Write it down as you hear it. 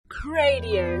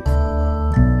Radio.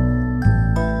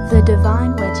 The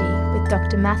Divine Wedgie with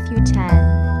Dr. Matthew Tan.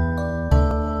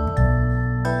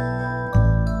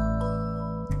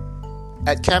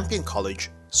 At Campion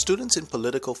College, students in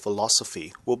political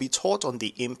philosophy will be taught on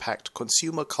the impact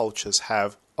consumer cultures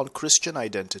have on Christian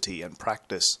identity and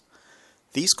practice.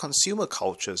 These consumer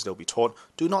cultures, they'll be taught,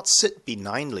 do not sit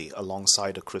benignly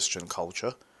alongside a Christian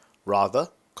culture. Rather,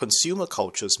 consumer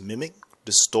cultures mimic,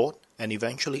 distort, and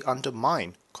eventually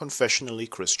undermine confessionally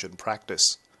Christian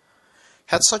practice.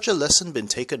 Had such a lesson been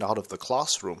taken out of the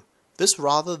classroom, this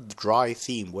rather dry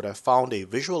theme would have found a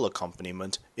visual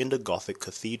accompaniment in the Gothic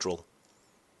cathedral.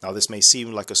 Now, this may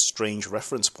seem like a strange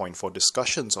reference point for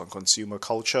discussions on consumer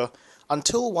culture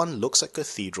until one looks at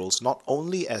cathedrals not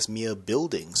only as mere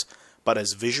buildings, but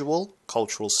as visual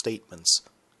cultural statements.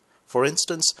 For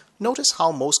instance, notice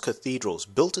how most cathedrals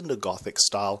built in the Gothic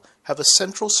style have a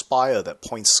central spire that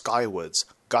points skywards,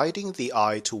 guiding the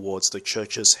eye towards the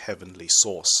church's heavenly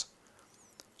source.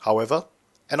 However,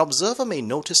 an observer may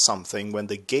notice something when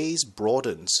the gaze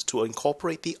broadens to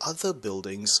incorporate the other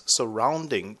buildings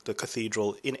surrounding the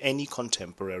cathedral in any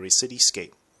contemporary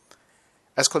cityscape.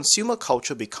 As consumer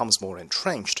culture becomes more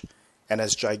entrenched, and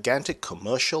as gigantic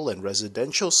commercial and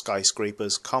residential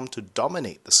skyscrapers come to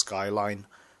dominate the skyline,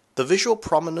 the visual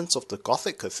prominence of the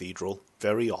Gothic cathedral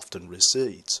very often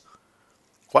recedes.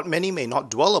 What many may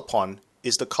not dwell upon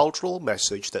is the cultural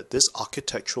message that this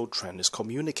architectural trend is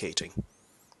communicating.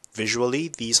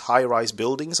 Visually, these high-rise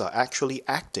buildings are actually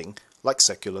acting like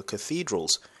secular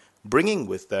cathedrals, bringing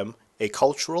with them a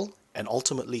cultural and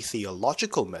ultimately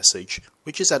theological message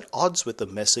which is at odds with the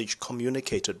message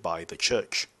communicated by the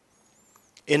church.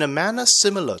 In a manner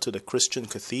similar to the Christian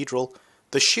cathedral,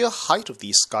 the sheer height of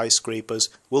these skyscrapers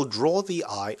will draw the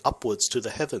eye upwards to the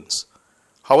heavens.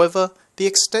 However, the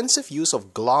extensive use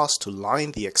of glass to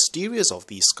line the exteriors of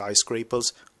these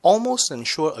skyscrapers almost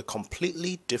ensure a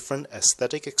completely different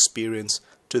aesthetic experience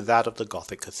to that of the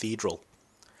Gothic cathedral.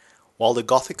 While the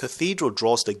Gothic cathedral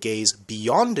draws the gaze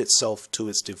beyond itself to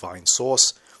its divine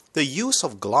source, the use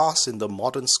of glass in the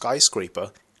modern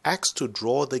skyscraper acts to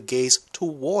draw the gaze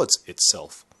towards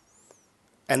itself.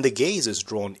 And the gaze is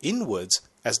drawn inwards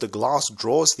as the glass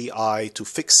draws the eye to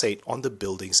fixate on the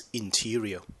building's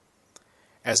interior.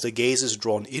 As the gaze is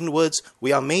drawn inwards,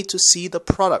 we are made to see the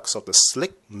products of the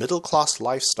slick middle-class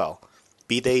lifestyle,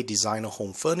 be they designer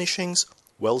home furnishings,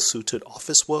 well-suited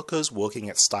office workers working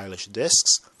at stylish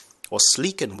desks, or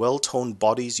sleek and well-toned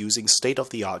bodies using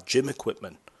state-of-the-art gym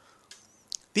equipment.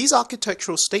 These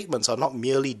architectural statements are not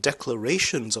merely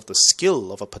declarations of the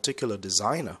skill of a particular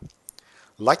designer.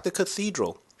 Like the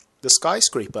cathedral, the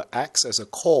skyscraper acts as a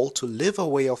call to live a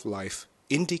way of life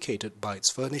indicated by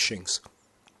its furnishings.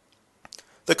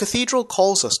 The cathedral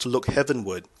calls us to look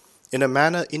heavenward in a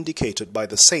manner indicated by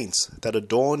the saints that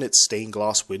adorn its stained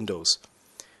glass windows.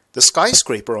 The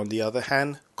skyscraper, on the other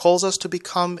hand, calls us to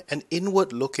become an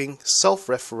inward-looking,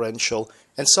 self-referential,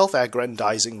 and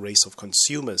self-aggrandizing race of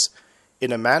consumers,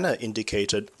 in a manner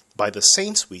indicated by the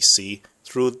saints we see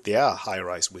through their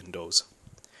high-rise windows.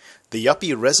 The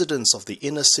yuppie residents of the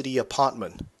inner-city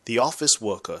apartment, the office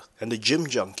worker, and the gym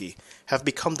junkie have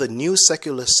become the new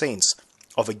secular saints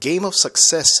of a game of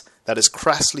success that is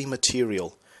crassly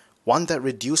material, one that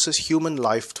reduces human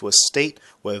life to a state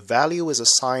where value is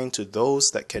assigned to those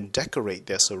that can decorate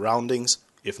their surroundings,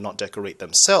 if not decorate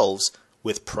themselves,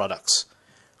 with products,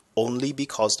 only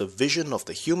because the vision of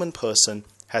the human person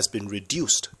has been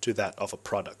reduced to that of a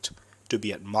product, to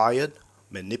be admired,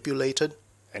 manipulated,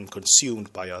 and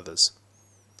consumed by others.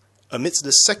 Amidst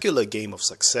this secular game of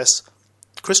success,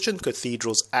 Christian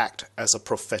cathedrals act as a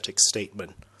prophetic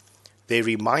statement. They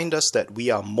remind us that we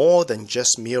are more than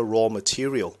just mere raw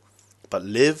material, but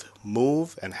live,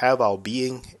 move, and have our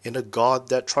being in a God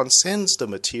that transcends the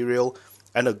material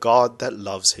and a God that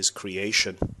loves his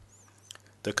creation.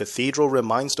 The cathedral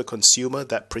reminds the consumer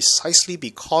that precisely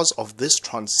because of this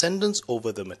transcendence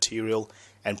over the material,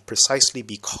 and precisely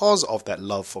because of that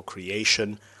love for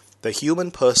creation, the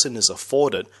human person is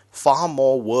afforded far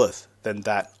more worth than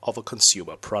that of a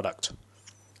consumer product.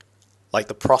 Like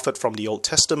the prophet from the Old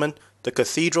Testament, the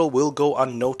cathedral will go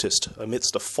unnoticed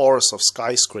amidst the forest of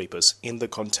skyscrapers in the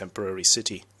contemporary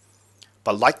city.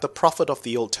 But like the prophet of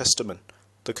the Old Testament,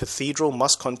 the cathedral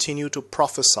must continue to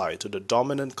prophesy to the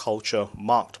dominant culture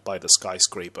marked by the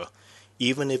skyscraper,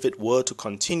 even if it were to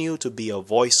continue to be a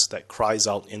voice that cries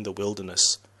out in the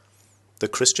wilderness. The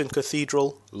Christian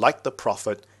cathedral, like the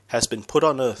prophet, has been put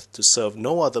on earth to serve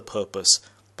no other purpose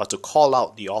but to call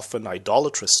out the often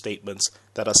idolatrous statements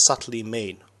that are subtly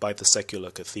made by the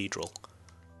secular cathedral.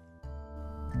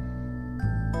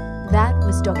 That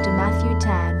was Dr. Matthew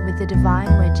Tan with the Divine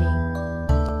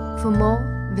Wedgie. For more,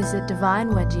 visit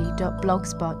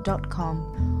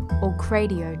divinewedgie.blogspot.com or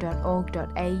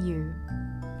cradio.org.au.